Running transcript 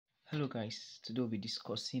Hello guys, today we'll be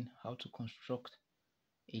discussing how to construct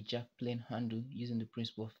a jackplane handle using the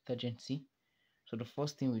principle of tangency. So the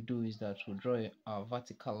first thing we do is that we'll draw a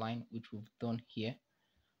vertical line, which we've done here,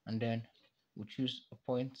 and then we'll choose a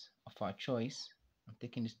point of our choice. I'm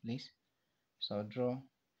taking this place, so I'll draw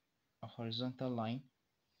a horizontal line,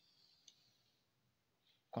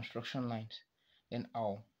 construction lines. Then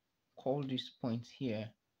I'll call this point here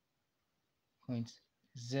point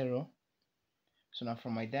 0. So now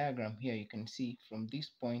from my diagram here, you can see from this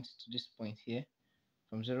point to this point here,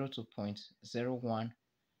 from 0 to point 0.01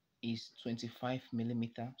 is 25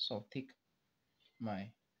 millimeter. So I'll take my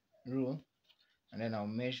rule and then I'll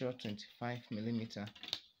measure 25 millimeter.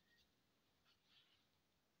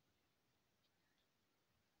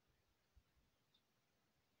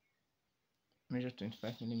 Measure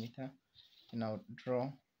 25 millimeter, and I'll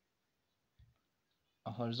draw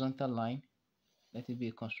a horizontal line. Let it be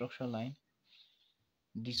a construction line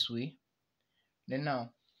this way. Then now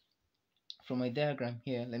from my diagram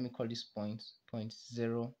here, let me call this point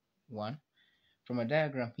 0.01. From my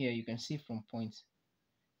diagram here, you can see from point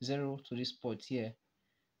 0 to this point here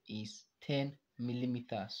is 10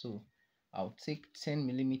 millimeter. So I'll take 10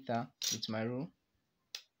 millimeter with my rule.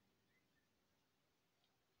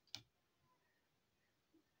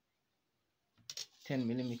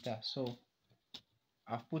 Millimeter. So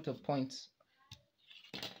I've put a point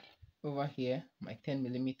over here, my 10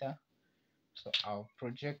 millimeter. So I'll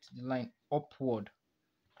project the line upward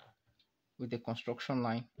with the construction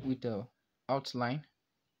line, with the outline.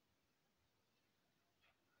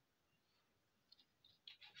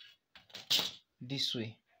 This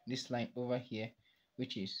way, this line over here,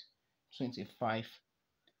 which is 25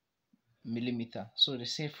 millimeter. So they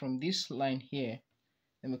say from this line here,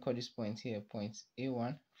 let me call this point here point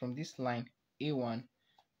A1. From this line A1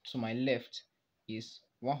 to my left is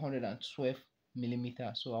 112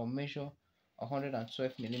 millimeter. So I'll measure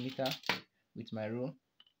 112 millimeter with my rule.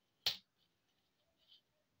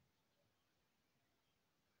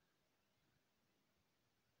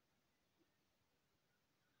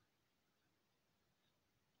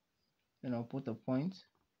 Then I'll put a point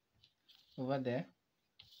over there.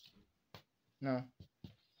 Now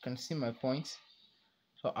you can see my point.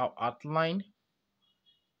 So I'll outline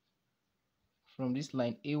from this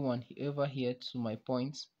line A1 over here to my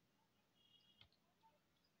point.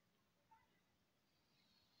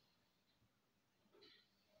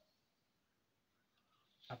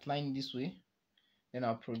 Outline this way. Then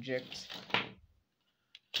I'll project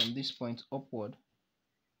from this point upward.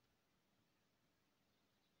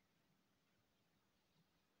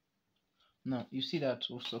 Now you see that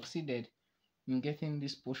we've succeeded in getting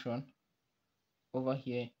this portion over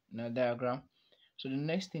here in our diagram. So the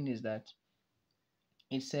next thing is that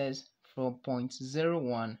it says from point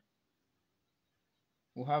 0.01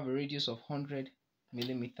 we'll have a radius of 100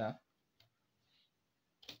 millimeter.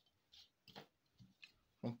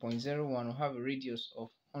 From point 0.01 we'll have a radius of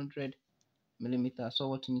 100 millimeter. So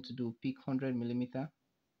what you need to do, pick 100 millimeter.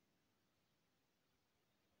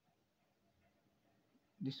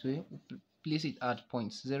 This way, we'll place it at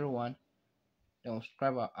point 0.01. Then we'll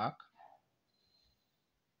scribe our arc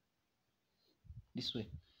this way.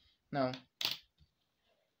 Now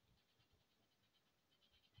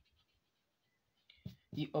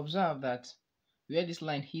you observe that where this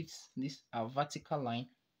line hits this vertical line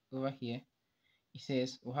over here, it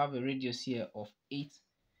says we'll have a radius here of 8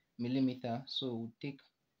 millimeter. So we'll take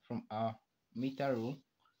from our meter rule,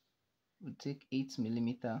 we'll take 8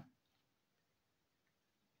 millimeter.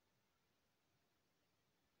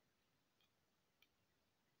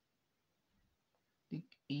 Take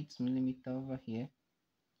 8 millimeter over here.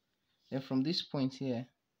 Then from this point here,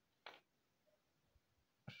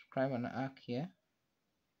 scribe an arc here.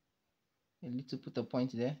 You need to put a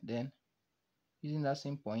point there. Then using that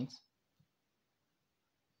same point,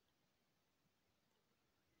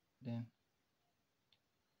 then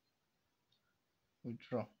we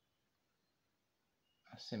draw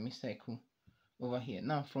a semicircle over here.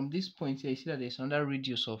 Now from this point here, you see that there's another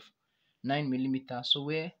radius of 9 millimeter. So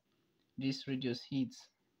where this radius hits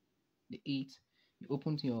the 8, you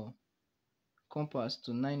open your compass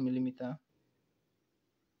to 9 millimeter.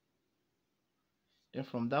 Then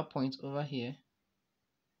from that point over here,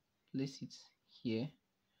 place it here,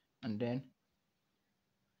 and then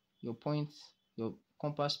your point, your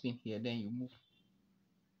compass pin here. Then you move,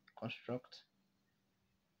 construct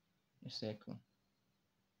a circle.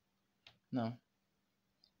 Now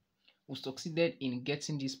we succeeded in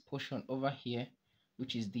getting this portion over here,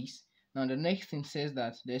 which is this. Now the next thing says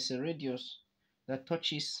that there's a radius that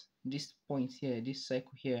touches this point here, this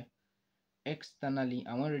circle here, externally,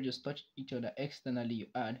 and when radius touch each other externally, you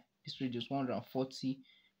add this radius 140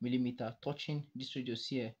 millimeter, touching this radius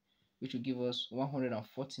here, which will give us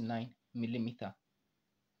 149 millimeter.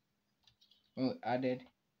 When we added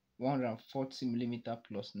 140 millimeter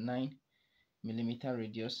plus 9 millimeter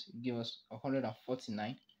radius, give us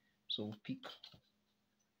 149. So we'll pick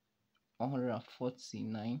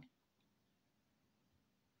 149.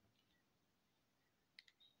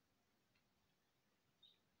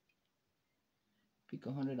 Pick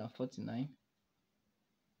 149.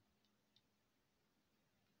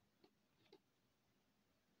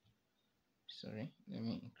 Sorry, let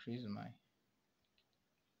me increase my.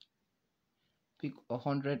 Pick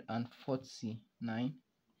 149.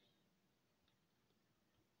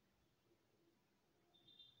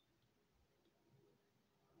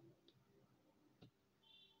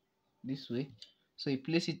 This way. So you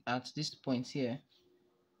place it at this point here,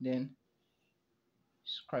 then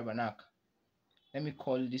scribe an arc. Let me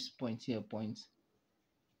call this point here point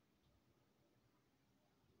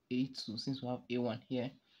A2, since we have A1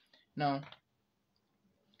 here. Now,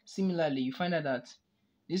 similarly, you find out that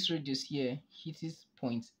this radius here hits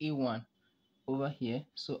point A1 over here.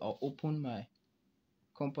 So I'll open my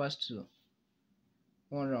compass to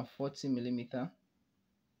 140 millimeter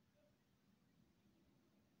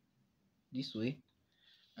this way,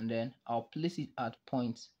 and then I'll place it at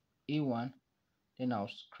point A1. Then I'll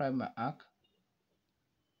scribe my arc.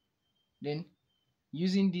 Then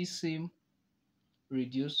using this same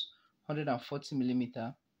radius 140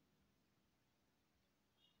 millimeter,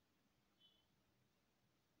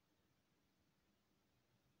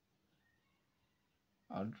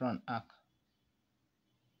 I'll draw an arc.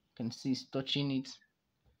 You can see it's touching it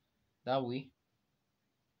that way.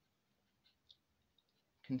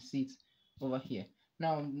 You can see it over here.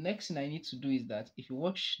 Now, next thing I need to do is that if you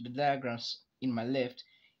watch the diagrams in my left,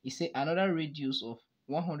 it say another radius of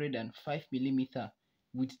 105 millimeter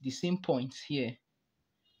with the same point here,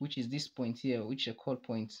 which is this point here, which I call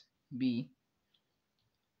point B,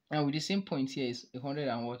 and with the same point here is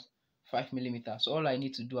 105 millimeter. So all I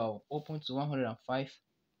need to do, I'll open to 105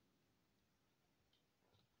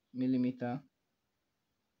 millimeter,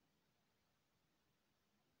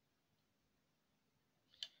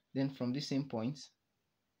 then from the same point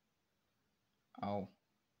I'll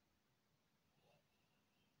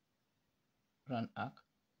run arc,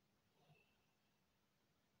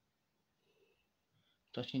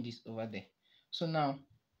 touching this over there. So now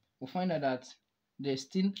we'll find out that there's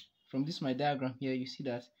still, from this my diagram here, you see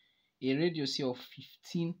that a radius here of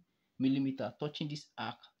 15 millimeter touching this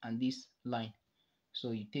arc and this line.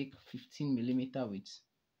 So you take 15 millimeter with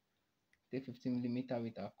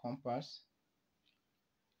our compass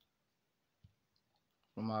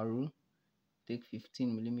from our rule. Take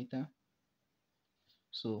 15 millimeter.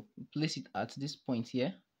 So we place it at this point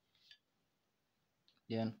here.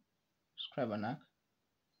 Then scribe an arc.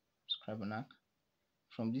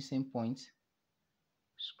 From the same point,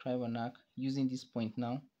 scribe an arc using this point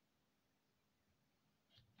now.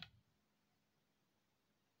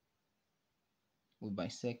 We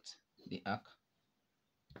bisect the arc.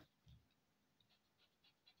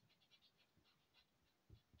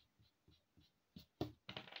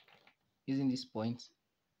 Using this point,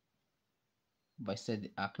 bisect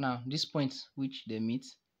the arc. Now, this point which they meet,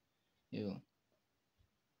 you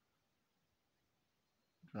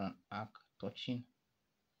draw an arc touching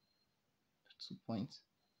the 2 points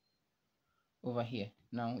over here.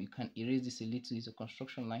 Now you can erase this a little. It's a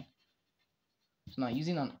construction line. So now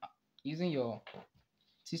using your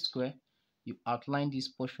T-square, you outline this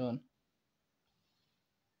portion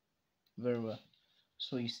very well.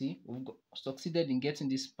 So you see, we've succeeded in getting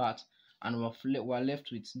this part, and we're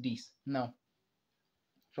left with this. Now,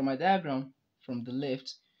 from my diagram from the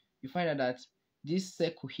left, you find out that this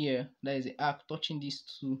circle here, that is the arc touching these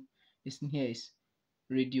two, this thing here is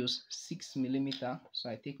radius 6 millimeter. So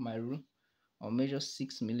I take my rule, I'll measure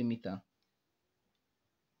 6 millimeter.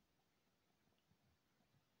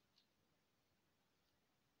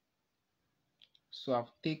 So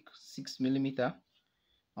I'll take 6 millimeter.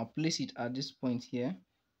 I'll place it at this point here.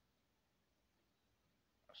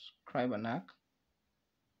 Scribe an arc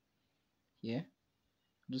here.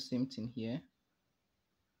 Do same thing here.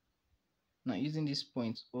 Now using this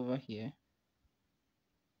point over here,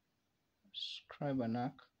 scribe an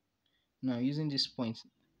arc. Now using this point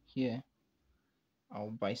here,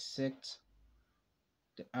 I'll bisect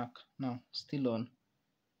the arc. Now still on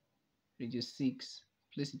radius 6,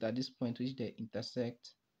 place it at this point which they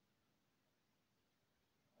intersect,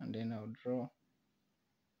 and then I'll draw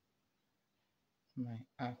my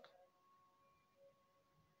arc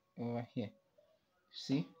over here.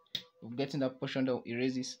 See, we're getting that portion that will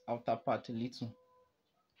erase this outer part a little.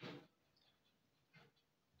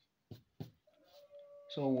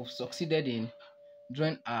 So we've succeeded in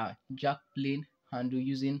drawing our jack plane handle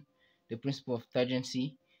using the principle of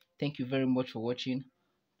tangency. Thank you very much for watching.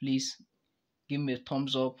 Please give me a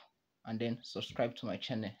thumbs up and then subscribe to my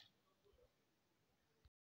channel.